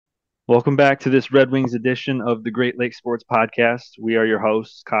Welcome back to this Red Wings edition of the Great Lakes Sports Podcast. We are your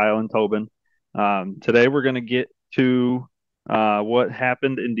hosts, Kyle and Tobin. Today we're going to get to what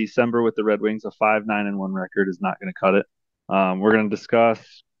happened in December with the Red Wings. A 5-9-1 record is not going to cut it. We're going to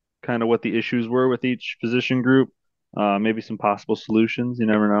discuss kind of what the issues were with each position group, maybe some possible solutions. You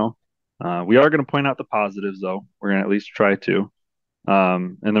never know. We are going to point out the positives, though. We're going to at least try to.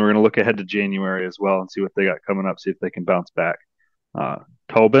 And then we're going to look ahead to January as well and see what they got coming up, see if they can bounce back. Uh,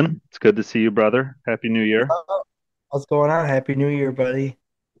 Tobin, it's good to see you, brother. Happy New Year. What's going on? Happy New Year, buddy.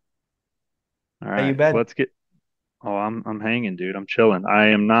 All How you right, been? let's get. Oh, I'm hanging, dude. I'm chilling. I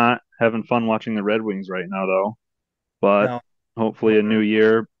am not having fun watching the Red Wings right now, though. But No. hopefully, a new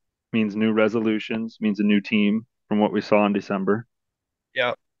year means new resolutions, means a new team from what we saw in December.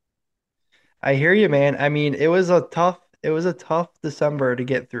 Yeah. I hear you, man. I mean, it was a tough December to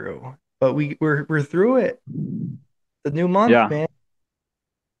get through, but we're through it. The new month, Yeah, man.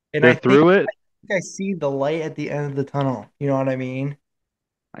 And they're I think through it. I see the light at the end of the tunnel. You know what I mean?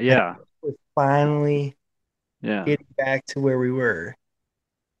 I think Yeah, we're finally yeah, getting back to where we were.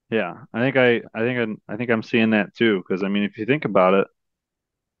 yeah. I think I'm seeing that too. Because I mean, if you think about it,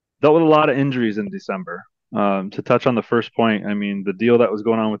 dealt with a lot of injuries in December. To touch on the first point, I mean, the deal that was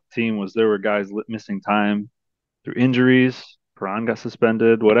going on with the team was there were guys missing time through injuries. Perron got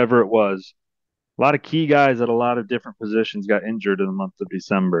suspended, whatever it was. A lot of key guys at a lot of different positions got injured in the month of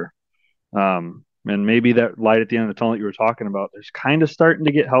December. And maybe that light at the end of the tunnel that you were talking about, there's kind of starting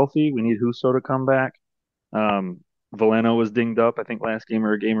to get healthy. We need Huso to come back. Um, Valeno was dinged up, I think, last game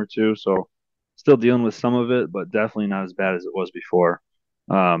or a game or two. So still dealing with some of it, but definitely not as bad as it was before.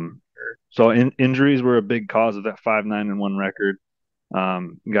 Um, so injuries were a big cause of that 5-9-1 record.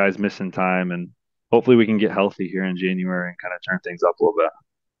 Guys missing time, and hopefully we can get healthy here in January and kind of turn things up a little bit.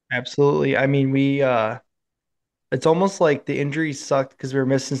 Absolutely. I mean, it's almost like the injuries sucked because we were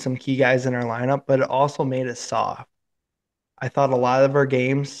missing some key guys in our lineup, but it also made us soft. I thought a lot of our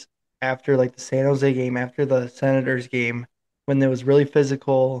games after like the San Jose game, after the Senators game, when it was really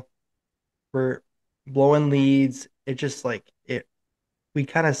physical, we're blowing leads. It just like it we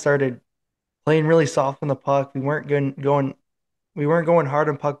kind of started playing really soft on the puck. We weren't going hard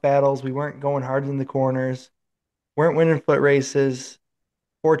in puck battles. We weren't going hard in the corners. Weren't winning foot races.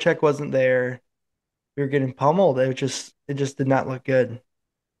 Forecheck wasn't there. We were getting pummeled. It just did not look good.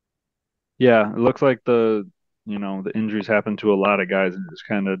 Yeah, it looks like the injuries happened to a lot of guys and it just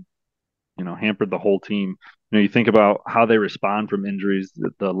kind of, hampered the whole team. You think about how they respond from injuries,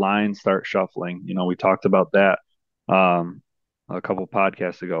 the lines start shuffling. We talked about that um, a couple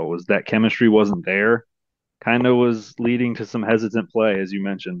podcasts ago, was that chemistry wasn't there, kind of was leading to some hesitant play, as you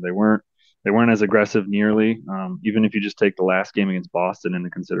mentioned. They weren't as aggressive nearly. Even if you just take the last game against Boston into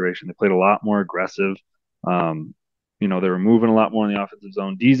consideration, they played a lot more aggressive. Um, they were moving a lot more in the offensive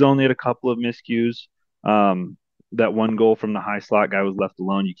zone. D's only had a couple of miscues. Um, that one goal from the high slot guy was left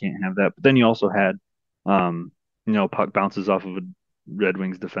alone. You can't have that. But then you also had, puck bounces off of a Red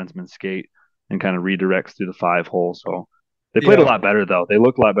Wings defenseman's skate and kind of redirects through the 5 hole. So they played a Yeah. lot better though. They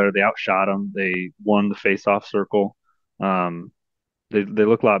looked a lot better. They outshot them. They won the face-off circle. Um, they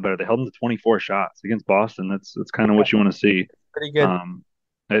look a lot better. They held them to 24 shots against Boston. That's kind of what you want to see. Pretty good. Um,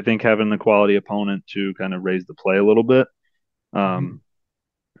 I think having the quality opponent to kind of raise the play a little bit. Mhm. Um,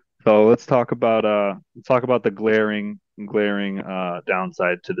 so let's talk about the glaring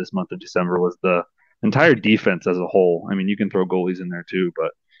downside to this month of December was the entire defense as a whole. I mean, you can throw goalies in there too,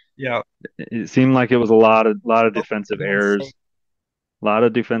 but Yeah. it seemed like it was a lot of defensive Being safe. errors, a lot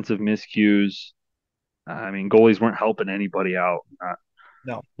of defensive miscues. I mean, goalies weren't helping anybody out.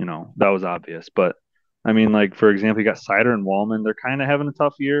 No. That was obvious. But I mean, like for example, you got Sider and Wallman. They're kind of having a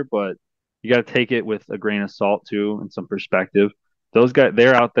tough year, but you got to take it with a grain of salt too, and some perspective. Those guys,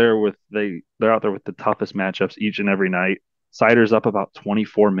 they're out there with the toughest matchups each and every night. Sider's up about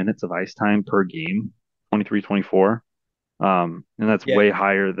 24 minutes of ice time per game, 23, 24. And that's Yeah. way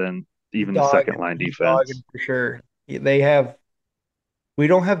higher than He's even the second dogging. line He's dogging defense. for sure. We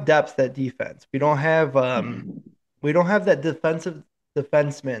don't have depth at defense. Mm-mm. We don't have that defensive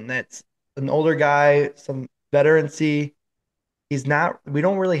defenseman that's an older guy, some veterancy. We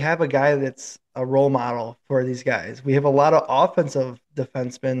don't really have a guy that's a role model for these guys. We have a lot of offensive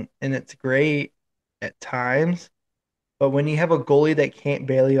defensemen, and it's great at times. But when you have a goalie that can't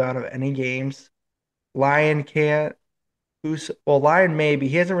bail you out of any games, Lyon can't. Lyon maybe.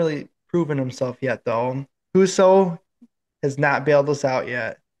 He hasn't really proven himself yet, though. Huso has not bailed us out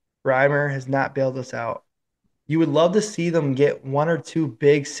yet. Reimer has not bailed us out. You would love to see them get one or two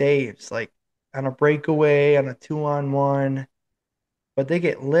big saves, like on a breakaway, on a 2-on-1, but they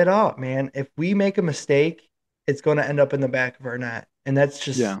get lit up, man. If we make a mistake, it's going to end up in the back of our net. And that's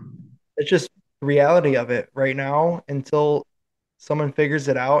just Yeah. it's just the reality of it right now until someone figures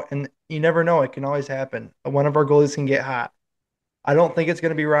it out. And you never know; it can always happen. One of our goalies can get hot. I don't think it's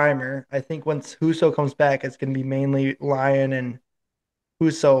going to be Reimer. I think once Huso comes back, it's going to be mainly Lyon and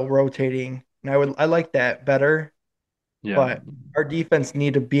Huso rotating, and I like that better. Yeah. But our defense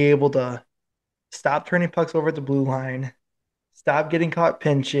need to be able to stop turning pucks over at the blue line, stop getting caught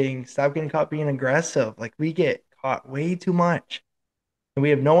pinching, stop getting caught being aggressive. Like we get caught way too much, and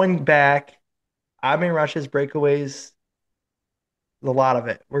we have no one back. Admin rushes, breakaways, a lot of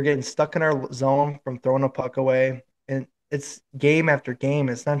it. We're getting stuck in our zone from throwing a puck away, and it's game after game.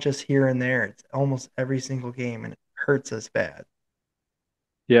 It's not just here and there. It's almost every single game, and it hurts us bad.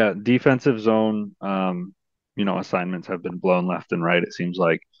 Yeah, defensive zone, assignments have been blown left and right. It seems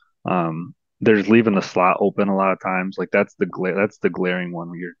like they're just leaving the slot open a lot of times. Like that's the glaring one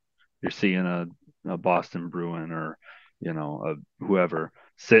where you're seeing a Boston Bruin or whoever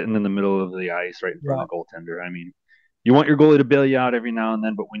sitting in the middle of the ice right in front Yeah. of the goaltender. I mean, you want your goalie to bail you out every now and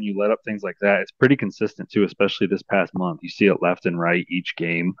then, but when you let up things like that, it's pretty consistent too. Especially this past month, you see it left and right each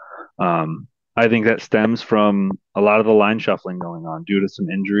game. Um, I think that stems from a lot of the line shuffling going on due to some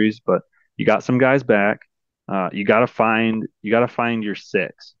injuries, but you got some guys back. You gotta find your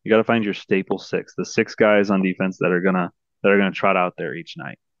six. You gotta find your staple six, the six guys on defense that are gonna trot out there each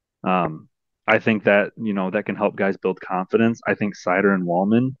night. Um, I think that that can help guys build confidence. I think Sider and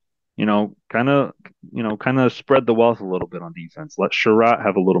Wallman, kind of spread the wealth a little bit on defense. Let Sherratt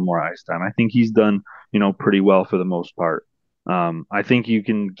have a little more ice time. I think he's done pretty well for the most part. I think you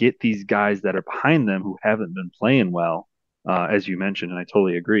can get these guys that are behind them who haven't been playing well, as you mentioned, and I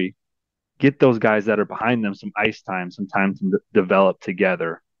totally agree. Get those guys that are behind them some ice time, some time to develop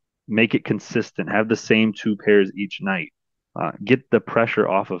together, make it consistent, have the same two pairs each night. Get the pressure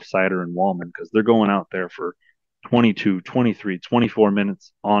off of Sider and Wallman because they're going out there for 22, 23, 24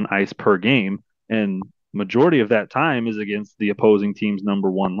 minutes on ice per game, and majority of that time is against the opposing team's number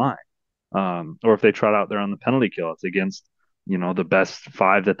one line. Or if they trot out there on the penalty kill, it's against the best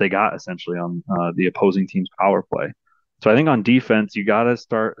five that they got essentially on the opposing team's power play. So I think on defense, you got to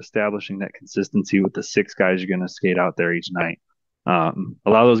start establishing that consistency with the six guys you're going to skate out there each night.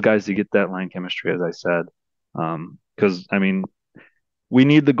 Allow those guys to get that line chemistry, as I said, because I mean we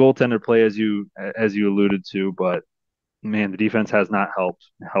need the goaltender play as you alluded to, but man, the defense has not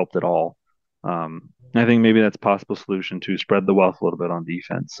helped at all. I think maybe that's a possible solution to spread the wealth a little bit on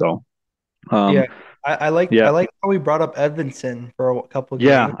defense. So Yeah, um, I yeah, like how we brought up Edvinson for a couple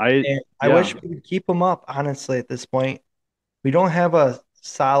yeah, games, and I yeah, wish we could keep him up. Honestly, at this point, we don't have a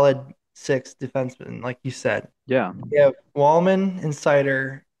solid six defenseman, like you said. yeah, We have Wallman and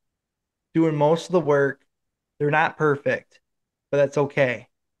Sider doing most of the work. They're not perfect, but that's okay.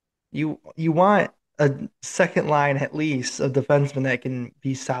 You want a second line at least of defensemen that can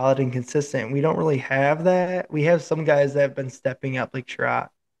be solid and consistent. We don't really have that. We have some guys that have been stepping up, like Sherratt,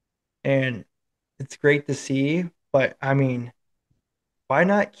 and it's great to see. But I mean, why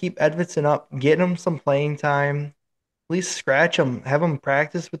not keep Edvardson up, get him some playing time, at least scratch him, have him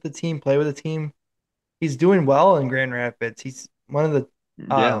practice with the team, play with the team. He's doing well in Grand Rapids. He's one of the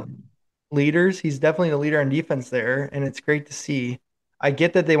yeah, leaders. He's definitely the leader on defense there, and it's great to see. I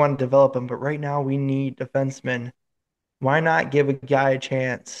get that they want to develop him, but right now we need defensemen. Why not give a guy a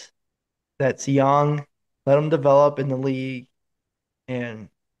chance that's young, let him develop in the league, and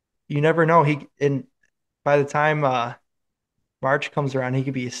you never know. He and by the time March comes around, he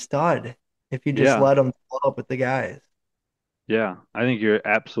could be a stud if you just yeah, let him develop with the guys. yeah. I think you're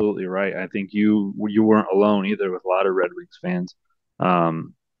absolutely right. I think you weren't alone either with a lot of Red Wings fans.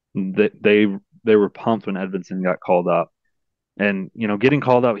 They were pumped when Edvinson got called up. And getting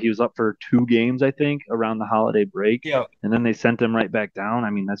called up, he was up for 2 games, I think, around the holiday break, Yeah, and then they sent him right back down. I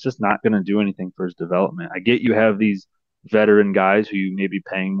mean, that's just not going to do anything for his development. I get you have these veteran guys who you may be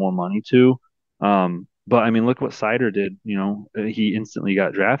paying more money to, but I mean, look what Sider did. He instantly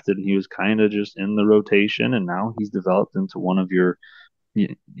got drafted, and he was kind of just in the rotation, and now he's developed into one of your.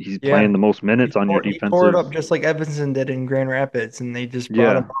 He's yeah. playing the most minutes on your He tore it defensive. up just like Evanson did in Grand Rapids, and they just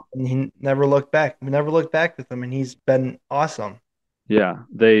brought him Yeah, up, and he never looked back. We never looked back with him, and he's been awesome. yeah,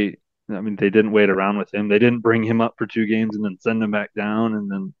 I mean, they didn't wait around with him. They didn't bring him up for 2 games and then send him back down.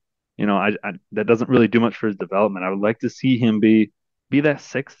 And then, that doesn't really do much for his development. I would like to see him be that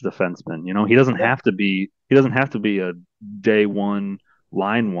sixth defenseman. Yeah, He doesn't have to be a day one,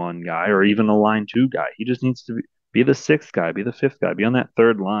 line one guy or even a line two guy. He just needs to be the sixth guy, be the fifth guy, be on that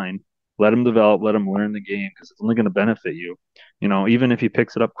third line. Let him develop, let him learn the game because it's only going to benefit you. Even if he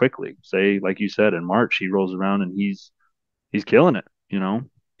picks it up quickly, say, like you said, in March, he rolls around and he's killing it.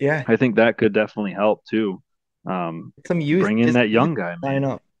 yeah. I think that could definitely help too. Um, Some youth, bring in get that some youth young guy, sign man.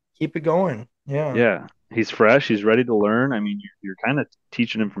 up. keep it going. Yeah. Yeah, he's fresh. He's ready to learn. I mean, you're kind of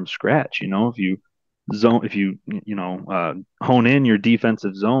teaching him from scratch. If you if you hone in your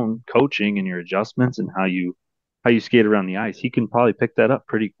defensive zone coaching and your adjustments and how you skate around the ice, he can probably pick that up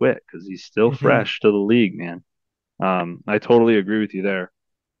pretty quick because he's still Hmm. fresh to the league, man. I totally agree with you there.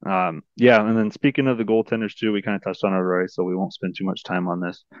 Yeah, and then speaking of the goaltenders too, we kind of touched on it already, so we won't spend too much time on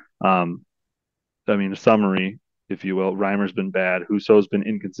this. Um, I mean, a summary, if you will. Reimer's been bad. Husso's been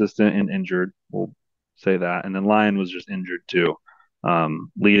inconsistent and injured. We'll say that. And then Lyon was just injured too,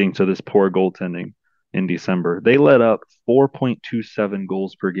 leading to this poor goaltending in December. They let up 4.27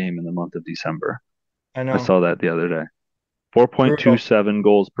 goals per game in the month of December. I I know. saw that the other day. Brutal. 4.27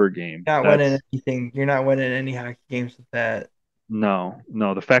 goals per game. Not winning That's anything. You're not winning any hockey games with that. no,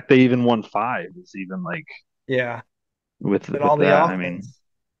 no. The fact they even won five is even like Yeah. But with all the that. I mean, offense.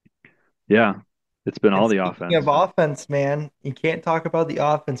 yeah, it's been And all the speaking of offense. offense, man, you can't talk about the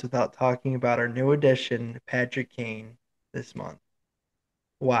offense without talking about our new addition, Patrick Kane, this month.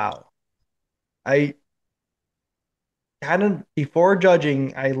 Wow. I kind of, before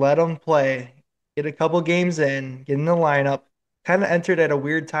judging, I let him play, get a couple games in, get in the lineup, kind of entered at a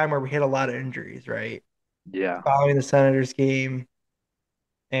weird time where we had a lot of injuries, right? Yeah, Following the Senators game.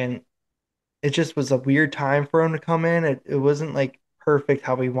 And it just was a weird time for him to come in. It wasn't like perfect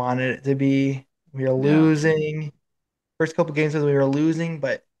how we wanted it to be. We were yeah, losing. First couple games we were losing,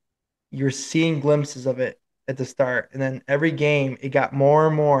 but you're seeing glimpses of it at the start. And then every game, it got more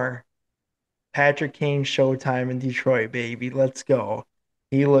and more Patrick Kane showtime in Detroit, baby. Let's go.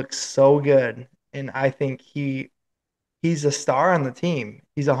 He looks so good. And I think he's a star on the team.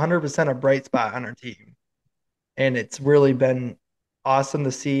 He's 100% a bright spot on our team. And it's really been awesome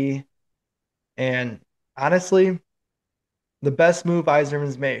to see. And honestly, the best move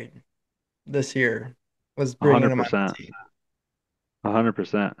Eiserman's made this year was bringing him on 100%. the team.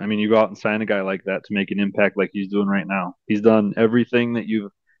 100%. I mean, you go out and sign a guy like that to make an impact like he's doing right now. He's done everything that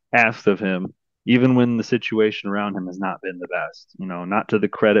you've asked of him, even when the situation around him has not been the best. Not to the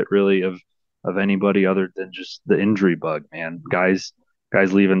credit really of anybody other than just the injury bug, man. Guys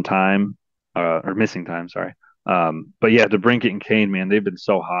leaving time, or missing time, sorry. But yeah, DeBrincat and Kane, man, they've been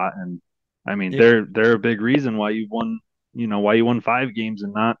so hot, and I mean, Yeah, they're a big reason why you won 5 games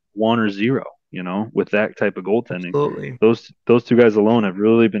and not one or zero. With that type of goaltending, absolutely. those two guys alone have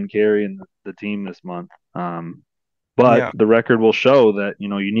really been carrying the team this month. But Yeah, the record will show that you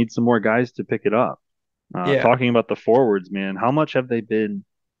need some more guys to pick it up. yeah, Talking about the forwards, man, how much have they been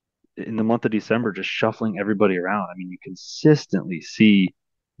in the month of December just shuffling everybody around? I mean, you consistently see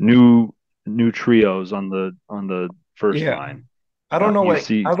new new trios on the first yeah. line. You I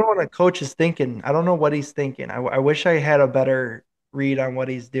see, don't know what a coach is thinking. I don't know what he's thinking. I wish I had a better read on what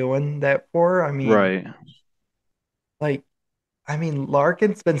he's doing that for. right? Like,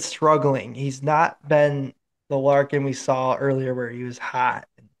 Larkin's been struggling. He's not been the Larkin we saw earlier where he was hot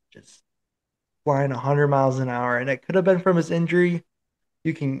and just flying 100 miles an hour. And it could have been from his injury.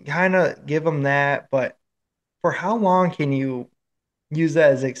 You can kind of give him that, but for how long can you use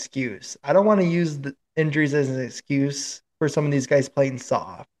that as an excuse? I don't want to use the injuries as an excuse for some of these guys playing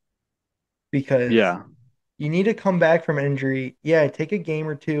soft because Yeah, you need to come back from an injury. Yeah, take a game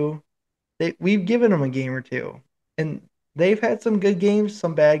or two. We've given them a game or two, and they've had some good games,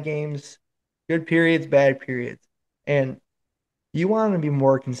 some bad games, good periods, bad periods, and you want to be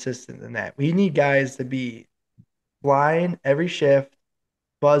more consistent than that. We need guys to be flying every shift,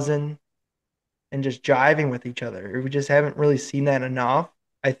 buzzing, and just jiving with each other. We just haven't really seen that enough.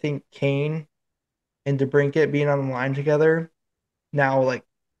 I think Kane and DeBrincat being on the line together now, like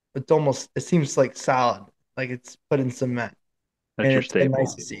it seems like solid, like it's put in cement, that's and your it's been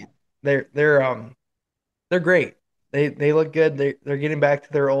nice staple. to see. They're great. They look good. They're getting back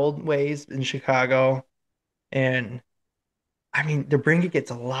to their old ways in Chicago, and DeBrincat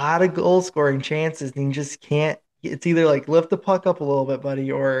gets a lot of goal scoring chances, and he just can't. It's either like lift the puck up a little bit,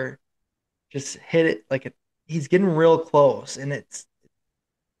 buddy, or just hit it he's getting real close, and it's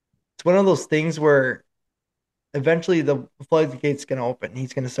one of those things where eventually the floodgate's going to open.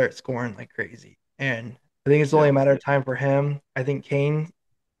 He's going to start scoring like crazy. And I think it's only Yeah, a matter of time for him. I think Kane,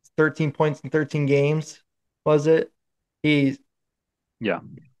 13 points in 13 games, was it? He's yeah.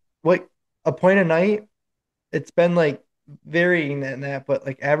 what, a point a night? It's been like varying in that, but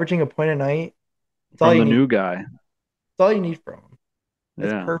like averaging a point a night, it's all From you the need. new guy. It's all you need from him.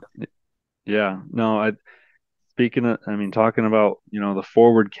 That's Yeah, perfect. yeah. No, speaking of, I mean, talking about, the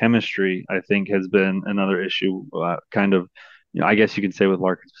forward chemistry, I think has been another issue, kind of, I guess you could say with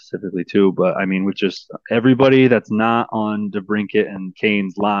Larkin specifically too, but I mean, with just everybody that's not on DeBrincat and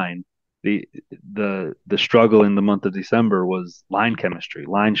Kane's line, the struggle in the month of December was line chemistry,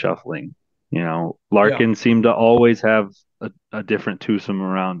 line shuffling. Yeah. Larkin seemed to always have a different twosome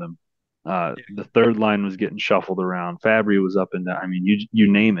around him. The third line was getting shuffled around. Fabry was up and down. I mean,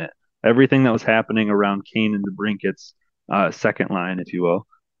 you name it. Everything that was happening around Kane and the Brinkets, second line, if you will,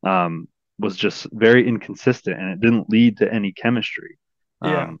 um, was just very inconsistent, and it didn't lead to any chemistry.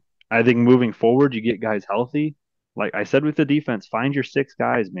 Yeah. Um, I think moving forward, you get guys healthy. Like I said with the defense, find your six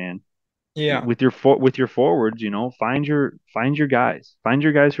guys, man. Yeah. With your forwards, find your guys,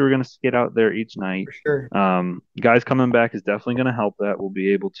 who are going to skate out there each night. For sure. Guys coming back is definitely going to help that. We'll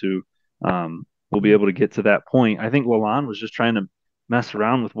be able to get to that point. I think Lalonde was just trying to mess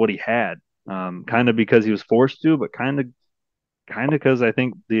around with what he had, kind of because he was forced to, but kind of because I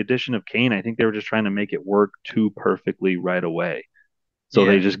think the addition of Kane, I think they were just trying to make it work too perfectly right away. So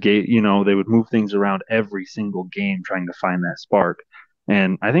they Yeah. just they would move things around every single game trying to find that spark.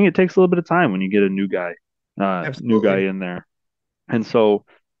 And I think it takes a little bit of time when you get a new guy Absolutely. in there. And so,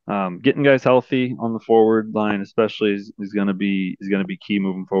 getting guys healthy on the forward line, especially, is going to be key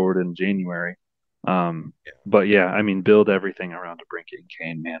moving forward in January. But yeah, I mean, build everything around a Brinket and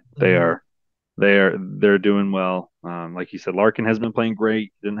Kane, man. Mhm. They're doing well. Like you said, Larkin has been playing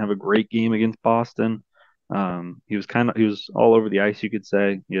great. Didn't have a great game against Boston. He was all over the ice, you could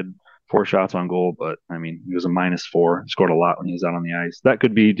say. He had four shots on goal, but I mean, he was a -4. Scored a lot when he was out on the ice. That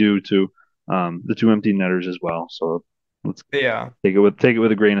could be due to the two empty netters as well. So let's Yeah. take it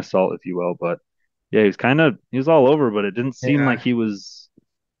with a grain of salt, if you will. But yeah, he was all over, but it didn't seem like Yeah. he was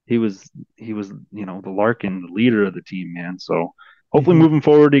the Larkin, the leader of the team, man. So hopefully Mhm. moving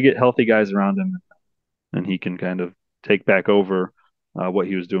forward, to get healthy guys around him, and he can kind of take back over what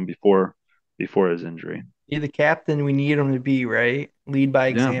he was doing before his injury. Be the captain we need him to be, right? Lead by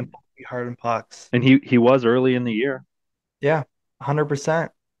Yeah, example. Be hard on pucks. and he was early in the year. Yeah.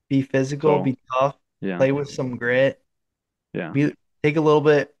 100%. Be physical. So Be tough. yeah, Play with some grit. yeah, Be take a little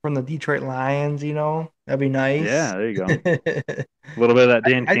bit from the Detroit Lions. That'd be nice. yeah. There you go. I, A little bit of that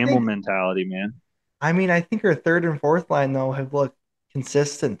Dan I Campbell think. mentality, man. I think our third and fourth line though have looked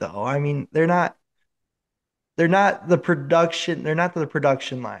consistent though. I mean, they're not the production. They're not the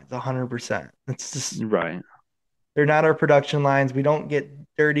production lines 100%. It's just Right. they're not our production lines. We don't get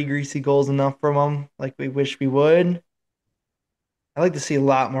dirty, greasy goals enough from them like we wish we would. I like to see a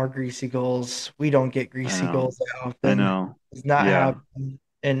lot more greasy goals. We don't get I greasy know. goals that I often. know. It's not Yeah. happening,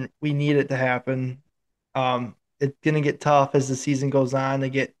 and we need it to happen. It's gonna get tough as the season goes on to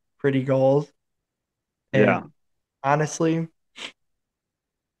get pretty goals. Yeah. And honestly,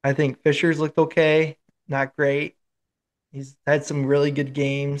 I think Fisher's looked okay, not great. He's had some really good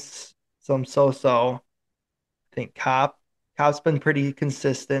games, some so-so. I think Cop's been pretty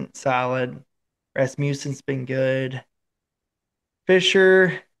consistent, solid. Rasmussen's been good.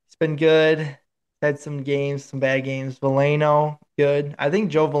 Fisher's been good. Had some games, some bad games. Valeno, good. I think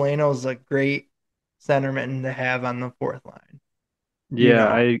Joe Valeno is a great centerman to have on the fourth line. You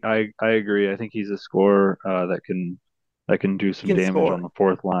Yeah, know, I agree. I think he's a scorer that can do he some can damage score. on the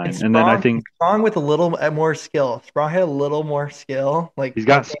fourth And line. And then I Sprong, think Sprong with a little more skill. Sprong had a little more skill, like he's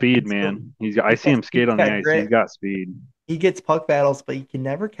got puck speed, skill. man. I see Yes, him skate he's on the got ice. He's grit. got speed. He gets puck battles, but he can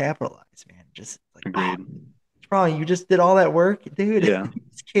never capitalize, man. Just like, oh, Agreed. Sprong, you just did all that work, dude. Yeah. You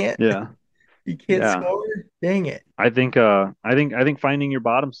just can't. Yeah. You can't Yeah. score. Dang it. I think finding your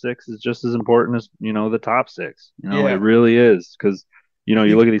bottom six is just as important as, the top six. It Yeah. really is, because you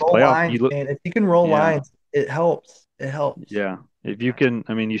You look at can these roll playoff lines, you look man. If you can roll yeah. lines, it helps. It helps. Yeah. If Big you time. can,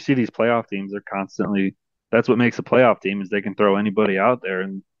 I mean, you see these playoff teams, they're constantly, that's what makes a playoff team, is they can throw anybody out there,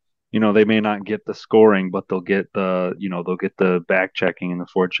 and, they may not get the scoring, but they'll get the back checking and the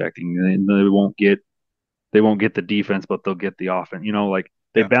forward checking. They won't get the defense, but they'll get the offense. Like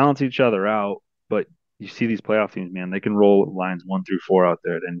they Yeah. balance each other out, but you see these playoff teams, man, they can roll lines 1 through 4 out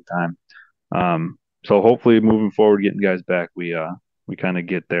there at any time. So hopefully moving forward, getting guys back, we kind of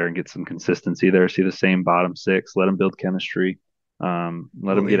get there and get some consistency there. See the same bottom six, let them build chemistry, let them get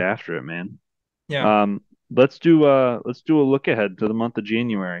Absolutely. after it, man. Yeah. Um, let's do a look ahead to the month of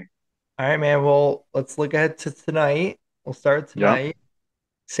January. All right, man. Well, let's look ahead to tonight. We'll start Yep, tonight.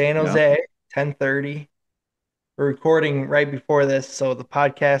 San yep, Jose, 10:30. We're recording right before this, so the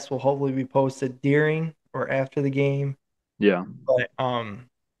podcast will hopefully be posted during or after the game. yeah, But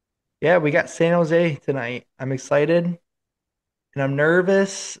yeah, we got San Jose tonight. I'm excited and I'm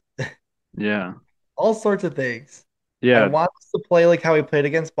nervous. yeah, All sorts of things. I yeah. want us to play like how we played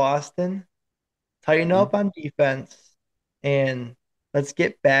against Boston, tighten Mhm. up on defense, and let's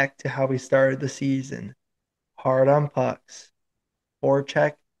get back to how we started the season. Hard on pucks,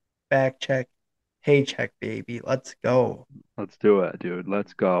 forecheck, back check, paycheck, baby. Let's go. Let's do it, dude.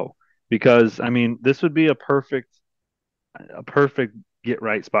 Let's go. because I mean this would be a perfect get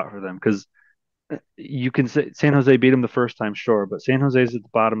right spot for them because you can say San Jose beat them the first time, sure, but San Jose's at the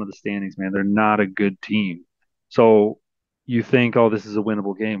bottom of the standings, man. They're not a good team. So you think, oh, this is a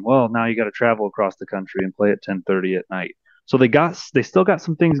winnable game. Well, now you got to travel across the country and play at 10:30 at night. So they still got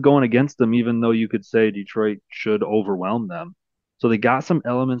some things going against them, even though you could say Detroit should overwhelm them. So they got some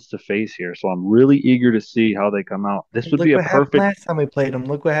elements to face here. So I'm really eager to see how they come out. This would Look be a what happened perfect. last time we played them.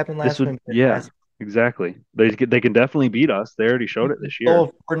 Look what happened This last time would, we played them yeah, last. exactly. They can definitely beat us. They already showed it We this year.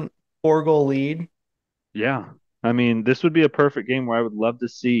 stole a four goal lead. Yeah. I mean, this would be a perfect game where I would love to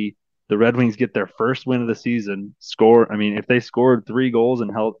see the Red Wings get their first win of the season, score. I mean, if they scored 3 goals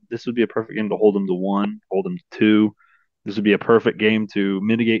and held, this would be a perfect game to hold them to one, hold them to two. This would be a perfect game to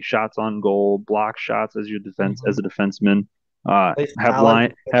mitigate shots on goal, block shots as your defense Mhm. as a defenseman. Play Have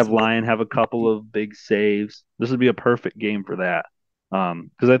solid defensive. Lion have a couple of big saves. This would be a perfect game for that.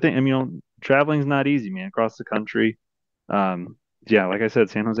 Because I think, I mean, traveling's not easy, man, across the country. Um, yeah, like I said,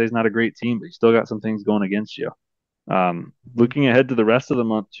 San Jose's not a great team, but you still got some things going against you. Mhm. Looking ahead to the rest of the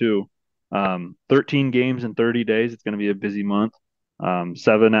month too, 13 games in 30 days. It's going to be a busy month.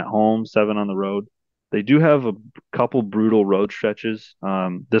 7 at home, 7 on the road. They do have a couple brutal road stretches.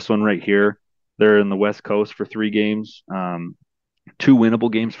 This one right here, they're in the West Coast for 3 games. 2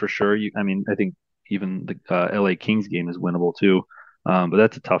 winnable games for sure. I mean, I think even the LA Kings game is winnable too. But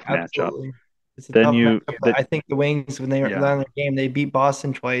that's a tough matchup. Absolutely. It's a Then tough you matchup, but that I think the Wings, when they were on Yeah, their game, they beat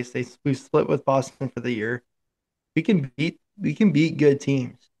Boston twice. We split with Boston for the year. We can beat good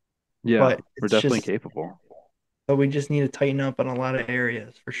teams, yeah, but we're it's definitely just capable. but we just need to tighten up on a lot of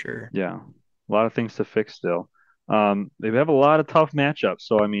areas for sure. Yeah, a lot of things to fix still. They have a lot of tough matchups.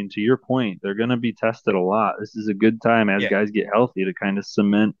 So, I mean, to your point, they're going to be tested a lot. This is a good time as Yeah. guys get healthy to kind of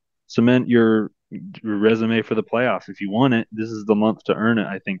cement your resume for the playoffs. If you want it, this is the month to earn it.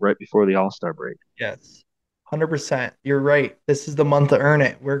 I think right before the All-Star break. Yes. 100%. You're right. This is the month to earn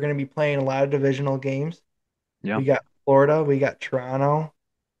it. We're going to be playing a lot of divisional games. Yeah. We got Florida, we got Toronto.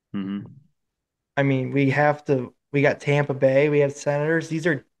 Hmm. I mean, we got Tampa Bay, we have Senators. These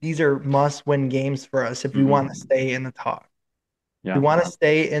are must-win games for us if we want to Hmm. stay in the talk. If we Yeah. want to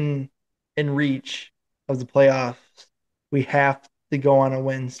stay in reach of the playoffs, we have to go on a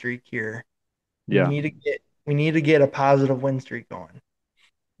win streak here. We Yeah. need to get we need to get a positive win streak going.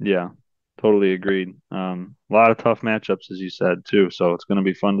 Yeah. Totally agreed. A lot of tough matchups, as you said, too. So it's going to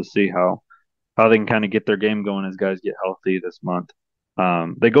be fun to see how they can kind of get their game going as guys get healthy this month.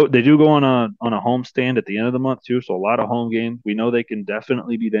 They do go on a home stand at the end of the month too, so a lot of home games. We know they can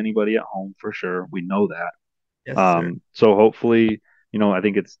definitely beat anybody at home for sure. We know that. Yes, sir. So hopefully, I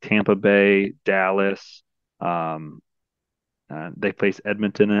think it's Tampa Bay, Dallas. Um, they face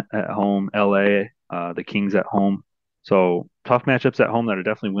Edmonton at home, LA, the Kings at home. So tough matchups at home that are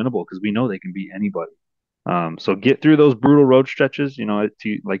definitely winnable because we know they can beat anybody. So get through those brutal road stretches.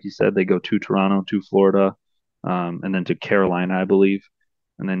 Like you said, they go to Toronto, to Florida, and then to Carolina, I believe.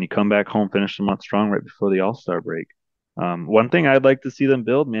 And then you come back home, finish the month strong right before the All Star break. One thing I'd like to see them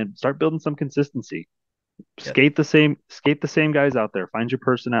build, man, start building some consistency. Yes. Skate the same guys out there. Find your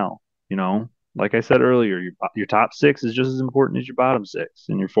personnel. Like I said earlier, your top six is just as important as your bottom six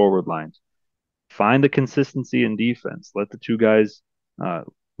in your forward lines. Find the consistency in defense. Uh,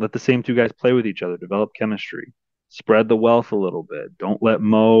 let the same 2 guys play with each other, develop chemistry, spread the wealth a little bit. Don't let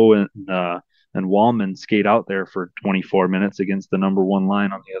Mo and Wallman skate out there for 24 minutes against the number one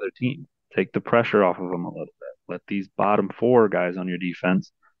line on the other team. Take the pressure off of them a little bit. Let these bottom 4 guys on your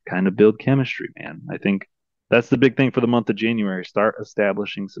defense kind of build chemistry, man. I think that's the big thing for the month of January. Start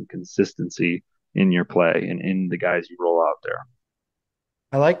establishing some consistency in your play and in the guys you roll out there.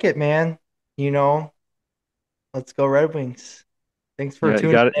 I like it, man. You know, let's go Red Wings. Thanks for Yeah, you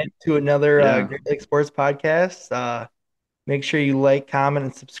tuning got it. in to another Yeah, Great Lake Sports podcast. Make sure you like, comment,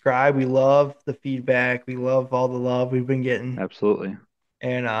 and subscribe. We love the feedback. We love all the love we've been getting. absolutely.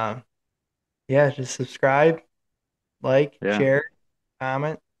 And yeah, just subscribe, like, Yeah. share,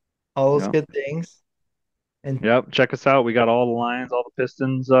 comment, all those Yeah. good things. And Yep. Check us out. We got all the Lions, all the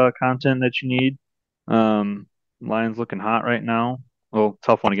Pistons content that you need. Um, Lions looking hot right now. Well,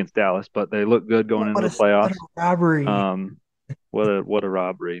 tough one against Dallas, but they look good going into the what a playoffs. robbery. Um, what a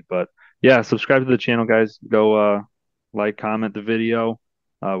robbery. But yeah, subscribe to the channel, guys. Go like, comment the video.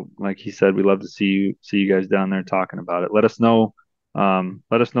 Like he said, we love to see you guys down there talking about it. Let us know some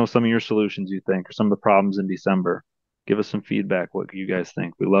of your solutions you think or some of the problems in December. Give us some feedback. What you guys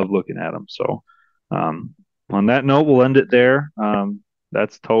think? We love looking at them. So, um, on that note, we'll end it there.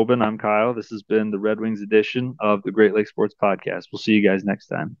 That's Tobin. I'm Kyle. This has been the Red Wings edition of the Great Lake Sports Podcast. We'll see you guys next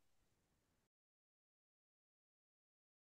time.